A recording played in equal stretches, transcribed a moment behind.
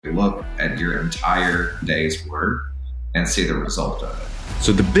look at your entire day's work and see the result of it.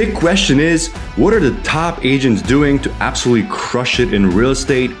 So the big question is, what are the top agents doing to absolutely crush it in real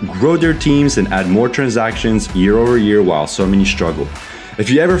estate, grow their teams, and add more transactions year over year while so many struggle?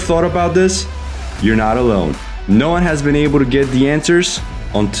 If you ever thought about this, you're not alone. No one has been able to get the answers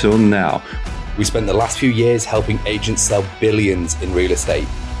until now. We spent the last few years helping agents sell billions in real estate,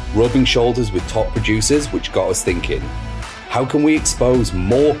 rubbing shoulders with top producers, which got us thinking, how can we expose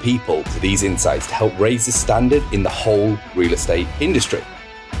more people to these insights to help raise the standard in the whole real estate industry?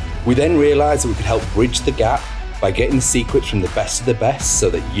 We then realized that we could help bridge the gap by getting the secrets from the best of the best so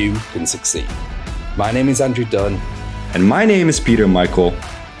that you can succeed. My name is Andrew Dunn. And my name is Peter Michael.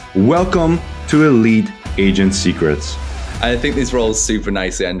 Welcome to Elite Agent Secrets. I think this rolls super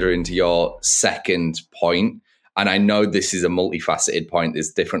nicely, Andrew, into your second point. And I know this is a multifaceted point.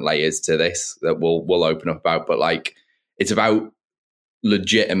 There's different layers to this that we'll open up about, but it's about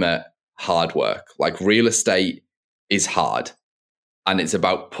legitimate hard work. Like, real estate is hard, and it's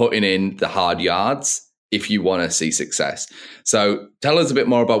about putting in the hard yards if you want to see success. So tell us a bit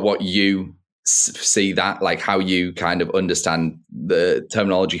more about what you see that, like how you kind of understand the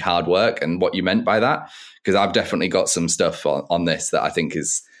terminology hard work and what you meant by that. Because I've definitely got some stuff on this that I think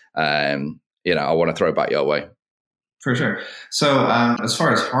is, I want to throw back your way. For sure. So as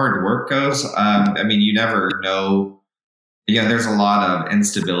far as hard work goes, you never know. Yeah, there's a lot of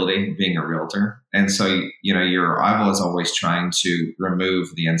instability being a realtor. And so, I was always trying to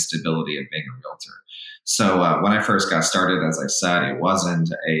remove the instability of being a realtor. So when I first got started, as I said, it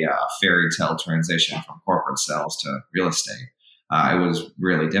wasn't a fairy tale transition from corporate sales to real estate. It was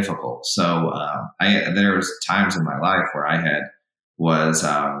really difficult. So there was times in my life where I've had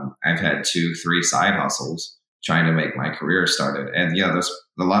 2-3 side hustles trying to make my career started. And there's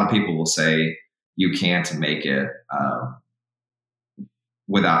a lot of people will say you can't make it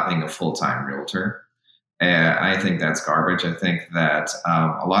without being a full-time realtor. And I think that's garbage. I think that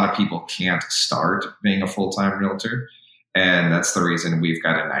a lot of people can't start being a full-time realtor. And that's the reason we've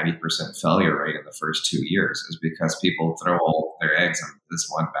got a 90% failure rate in the first 2 years, is because people throw all their eggs in this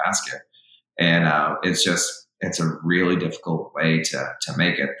one basket. And it's a really difficult way to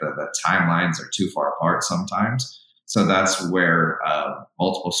make it. The timelines are too far apart sometimes. So that's where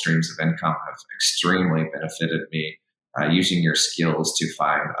multiple streams of income have extremely benefited me. Using your skills to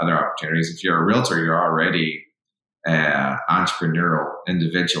find other opportunities. If you're a realtor, you're already an entrepreneurial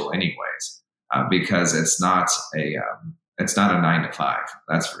individual anyways, because it's not a 9 to 5,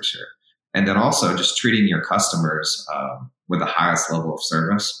 that's for sure. And then also just treating your customers with the highest level of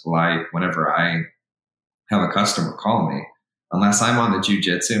service. Like, whenever I have a customer call me, unless I'm on the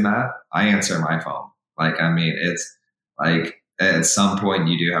jiu-jitsu mat, I answer my phone. It's like, at some point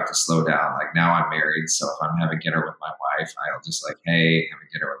you do have to slow down. Like, now I'm married, so if I'm having dinner with my wife, I'll just hey, having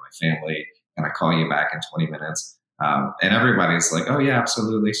dinner with my family, and I call you back in 20 minutes. And everybody's like, oh yeah,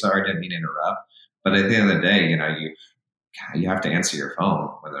 absolutely. Sorry, didn't mean to interrupt. But at the end of the day, you have to answer your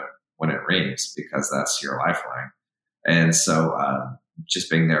phone when it rings, because that's your lifeline. And so just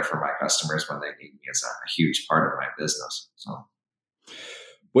being there for my customers when they need me is a huge part of my business. So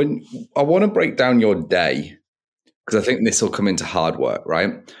when I want to break down your day, because I think this will come into hard work,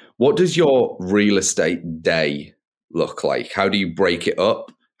 right? What does your real estate day look like? How do you break it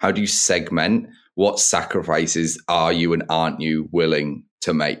up? How do you segment? What sacrifices are you and aren't you willing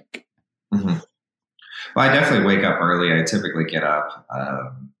to make? Mm-hmm. Well, I definitely wake up early. I typically get up,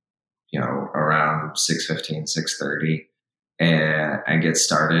 around 6:15, 6:30, and I get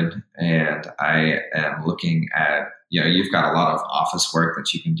started. And I am looking at, you've got a lot of office work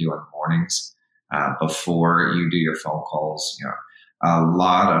that you can do in the mornings. Before you do your phone calls, a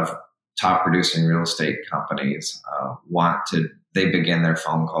lot of top producing real estate companies they begin their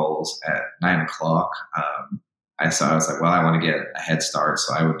phone calls at 9:00. I was like, well, I want to get a head start.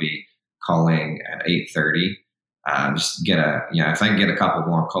 So I would be calling at 8:30. Just get if I can get a couple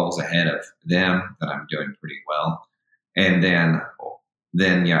more calls ahead of them, then I'm doing pretty well. And then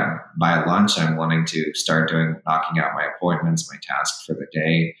by lunch, I'm wanting to start knocking out my appointments, my tasks for the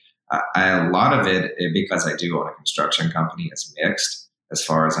day. A lot of it, because I do own a construction company, is mixed as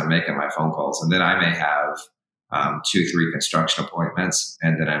far as I'm making my phone calls. And then I may have 2-3 construction appointments,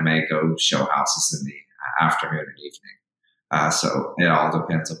 and then I may go show houses in the afternoon and evening. So it all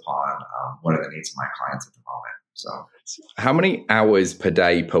depends upon what are the needs of my clients at the moment. So how many hours per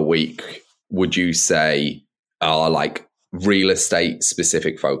day, per week would you say are real estate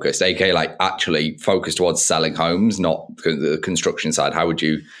specific focused, aka actually focused towards selling homes, not the construction side? How would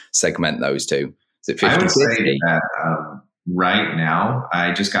you segment those two? Is it 50-50? I would say that right now,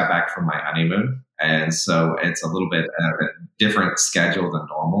 I just got back from my honeymoon, And so it's a little bit of a different schedule than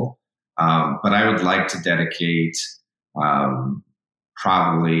normal. But I would like to dedicate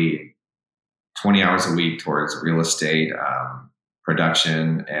probably 20 hours a week towards real estate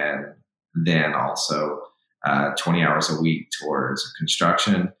production, and then also 20 hours a week towards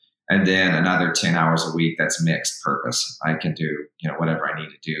construction, and then another 10 hours a week that's mixed purpose. I can do whatever I need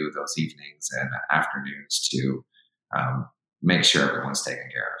to do those evenings and afternoons to make sure everyone's taken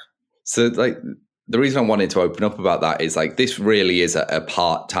care of. So like the reason I wanted to open up about that is like this really is a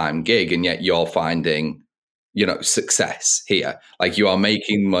part-time gig, and yet you're finding success here. Like you are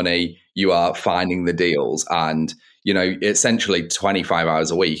making money, you are finding the deals, and essentially 25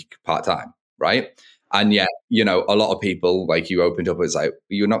 hours a week part-time, right? And yet, a lot of people, like you opened up, it's like,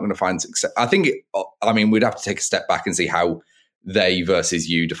 you're not going to find success. I think, we'd have to take a step back and see how they versus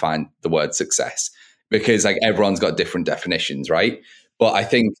you define the word success, because like everyone's got different definitions, right? But I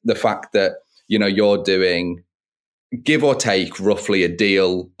think the fact that, you're doing, give or take, roughly a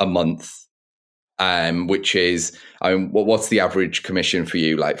deal a month, which is, what's the average commission for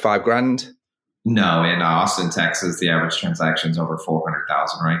you? Like $5,000? No, in Austin, Texas, the average transaction is over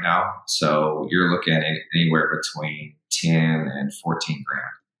 400,000 right now. So you're looking at anywhere between 10 and 14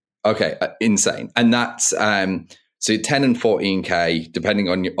 grand. Okay, insane. And that's so 10 and 14K, depending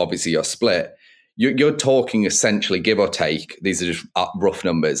on obviously your split. You're talking essentially, give or take, these are just rough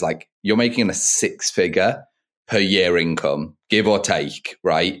numbers. Like you're making a 6-figure per year income, give or take,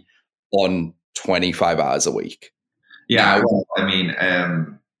 right, on 25 hours a week. Yeah,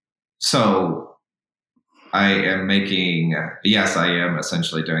 now, so I am making, yes, I am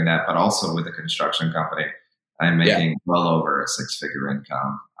essentially doing that, but also with a construction company, I'm making well over a 6-figure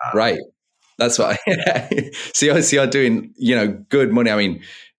income. Right. That's what so you're doing, good money.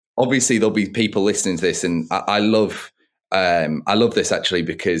 Obviously there'll be people listening to this, and I love this actually,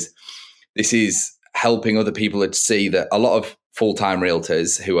 because this is helping other people to see that a lot of full-time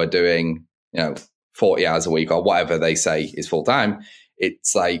realtors who are doing, 40 hours a week or whatever they say is full-time,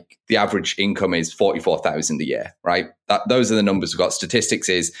 it's like the average income is 44,000 a year, right? Those are the numbers we've got. Statistics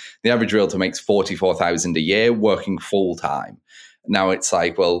is the average realtor makes 44,000 a year working full time. Now it's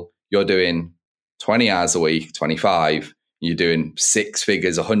like, well, you're doing 20 hours a week, 25, you're doing 6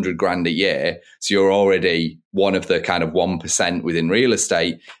 figures, 100 grand a year. So you're already one of the kind of 1% within real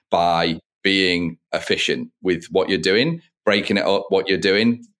estate by being efficient with what you're doing, breaking it up, what you're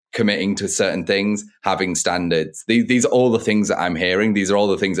doing, committing to certain things, having standards. These are all the things that I'm hearing. These are all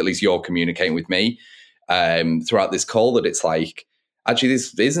the things at least you're communicating with me throughout this call, that it's like, actually,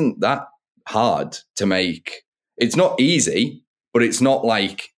 this isn't that hard to make. It's not easy, but it's not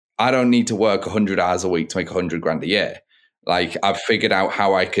like I don't need to work 100 hours a week to make 100 grand a year. Like I've figured out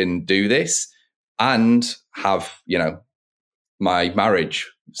how I can do this and have, my marriage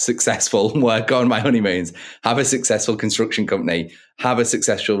successful, work on my honeymoons, have a successful construction company, have a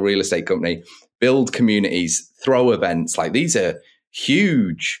successful real estate company, build communities, throw events. Like these are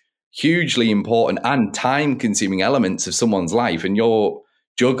hugely important and time consuming elements of someone's life. And you're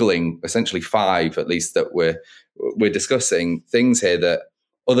juggling essentially 5, at least, that we're discussing things here that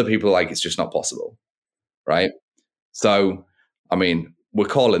other people are like, it's just not possible. Right. So, we're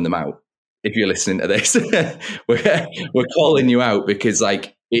calling them out. If you're listening to this, we're calling you out, because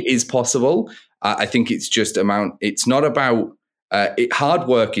like it is possible. I think it's just it's not about hard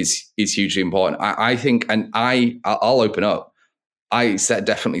work is hugely important. I think, and I'll open up. I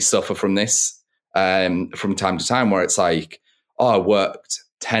definitely suffer from this from time to time, where it's like, oh, I worked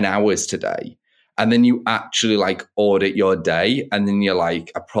 10 hours today. And then you actually like audit your day. And then you're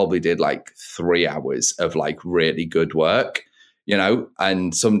like, I probably did like 3 hours of like really good work.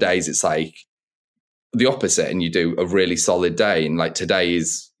 And some days it's like the opposite, and you do a really solid day. And like today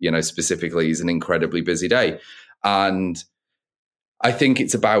is, specifically is an incredibly busy day. And I think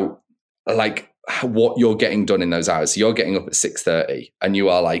it's about like what you're getting done in those hours. So you're getting up at 6:30 and you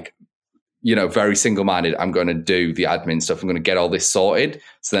are like, very single-minded. I'm going to do the admin stuff. I'm going to get all this sorted.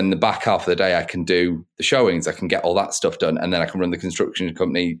 So then the back half of the day, I can do the showings. I can get all that stuff done. And then I can run the construction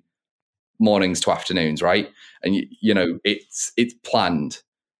company mornings to afternoons, right? And it's planned.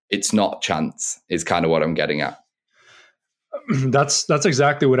 It's not chance, is kind of what I'm getting at. That's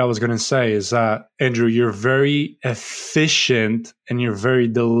exactly what I was going to say, is that, Andrew, you're very efficient and you're very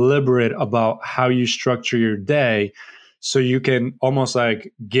deliberate about how you structure your day, so you can almost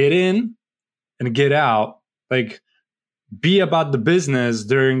like get in and get out, like be about the business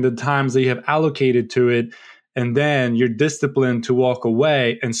during the times that you have allocated to it. And then you're disciplined to walk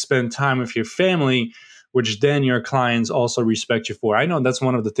away and spend time with your family, which then your clients also respect you for. I know that's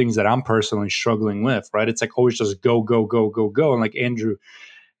one of the things that I'm personally struggling with, right? It's like always just go, go, go, go, go. And like Andrew,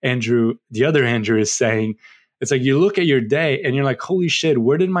 Andrew, the other Andrew, is saying. It's like you look at your day and you're like, holy shit,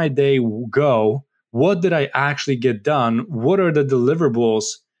 where did my day go? What did I actually get done? What are the deliverables?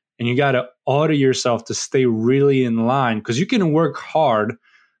 And you got to audit yourself to stay really in line, because you can work hard,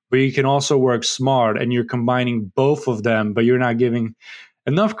 but you can also work smart, and you're combining both of them, but you're not giving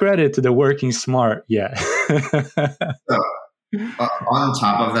enough credit to the working smart yet. On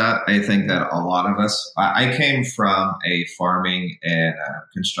top of that, I think that a lot of us, I came from a farming and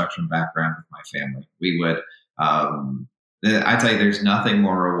construction background with my family. We would, I tell you, there's nothing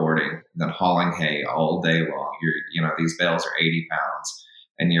more rewarding than hauling hay all day long. These bales are 80 pounds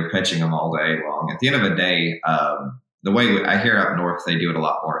and you're pitching them all day long. At the end of the day, the way I hear up north, they do it a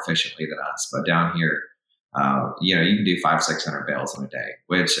lot more efficiently than us. But down here, you can do 500-600 bales in a day,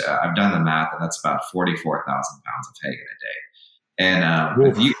 which I've done the math, and that's about 44,000 pounds of hay in a day. And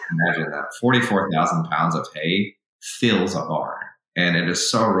if you can imagine that, 44,000 pounds of hay fills a barn. And it is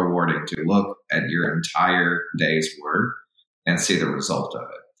so rewarding to look at your entire day's work and see the result of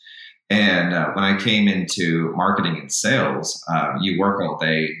it. And when I came into marketing and sales, you work all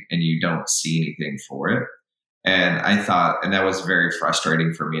day and you don't see anything for it. And I thought, and that was very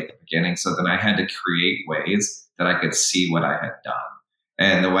frustrating for me at the beginning. So then I had to create ways that I could see what I had done.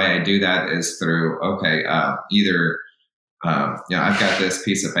 And the way I do that is through, I've got this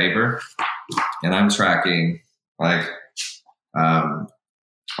piece of paper and I'm tracking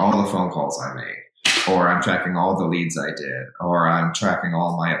all the phone calls I made, or I'm tracking all the leads I did, or I'm tracking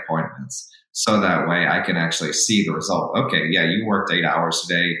all my appointments. So that way I can actually see the result. Okay, yeah, you worked 8 hours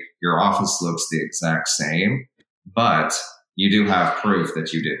today. Your office looks the exact same, but you do have proof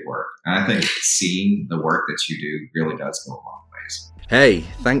that you did work. And I think seeing the work that you do really does go a long ways. Hey,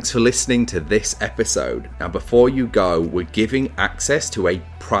 thanks for listening to this episode. Now, before you go, we're giving access to a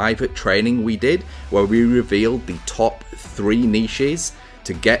private training we did where we revealed the top 3 niches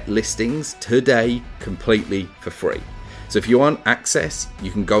to get listings today completely for free. So if you want access,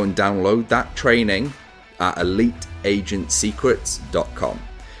 you can go and download that training at eliteagentsecrets.com.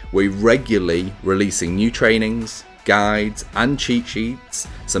 We're regularly releasing new trainings, guides, and cheat sheets,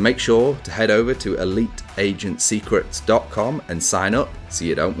 so make sure to head over to eliteagentsecrets.com and sign up so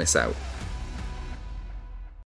you don't miss out.